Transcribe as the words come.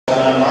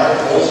Mark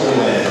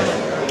Olsterwin.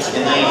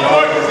 In lane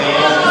 4 for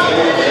Van,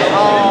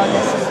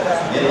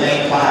 in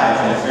lane 5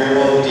 from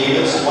Faribault,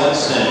 David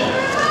Swenson.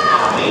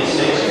 Lane 6,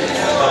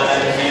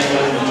 Owatonna and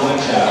Faribault,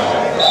 Joint Chow.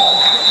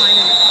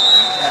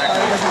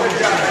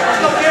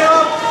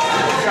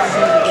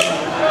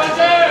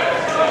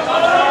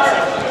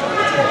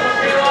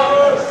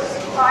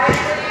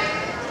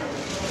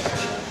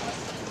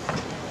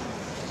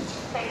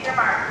 Take your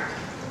mark.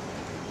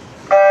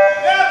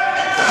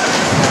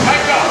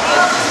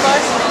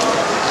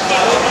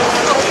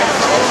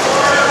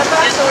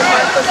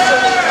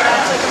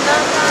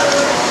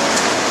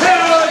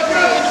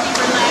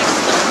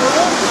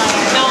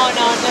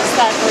 No, just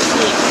that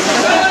routine.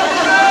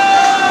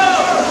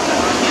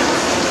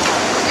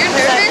 You're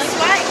nervous?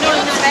 Why? No,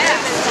 I'm not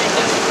nervous. I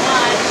just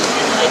watch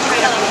and I try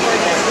to record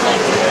it.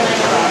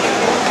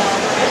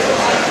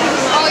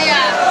 Oh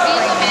yeah,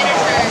 being the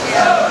manager.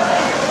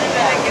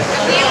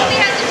 He only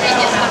had to take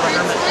his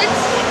 100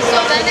 splits, so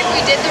then if we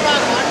did the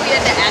wrong one, we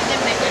had to add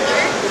him the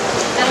injured.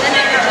 And then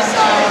I just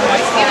saw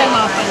Give him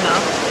off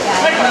enough.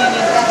 Yeah,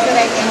 that's what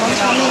I think. You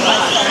told me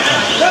last time.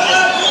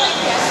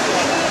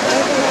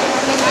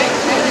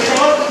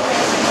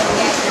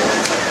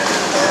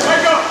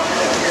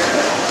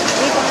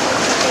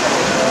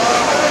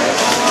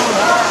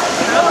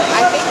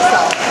 I think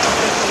so.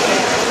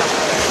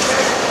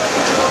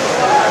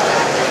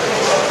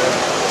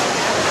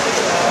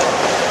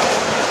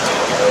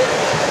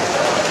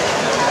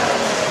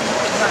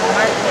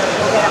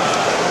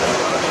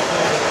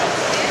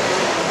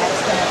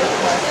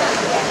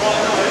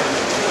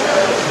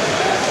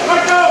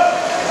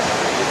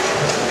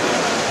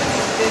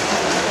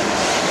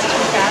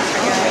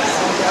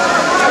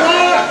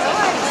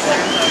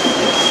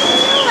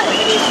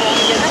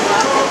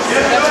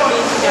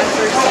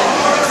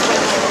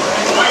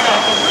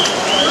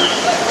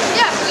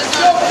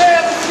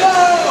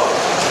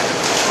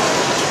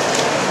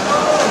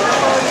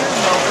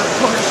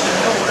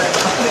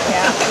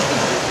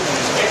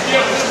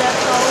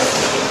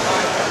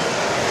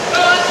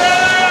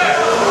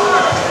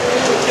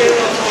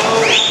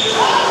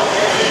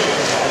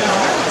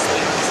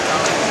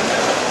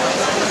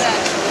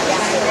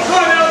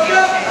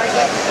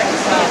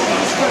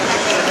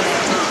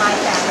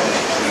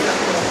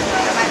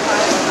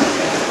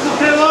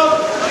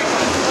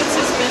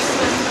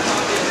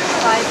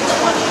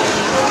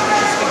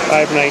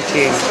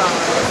 $5.19.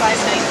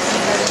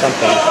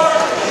 Something.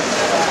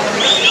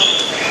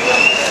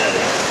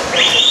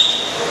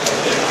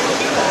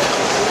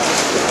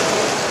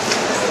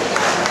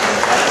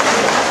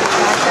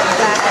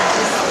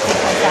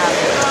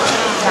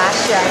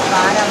 Last year I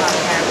bought him up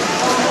there.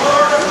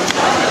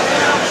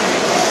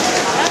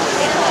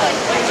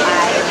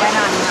 I went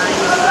on 9.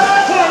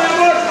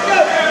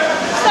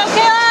 So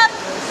Caleb!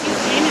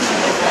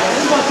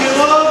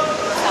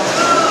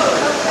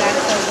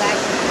 That's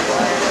exactly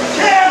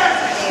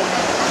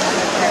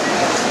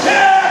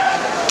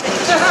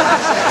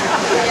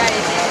yeah,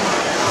 you did.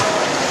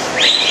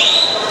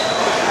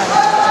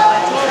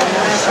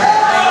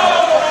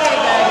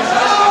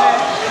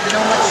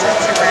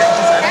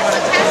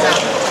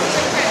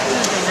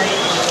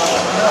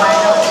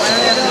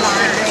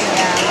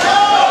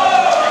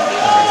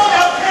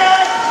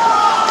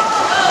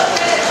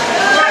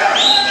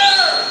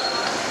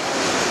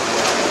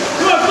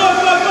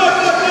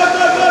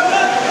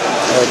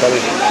 All right,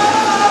 buddy.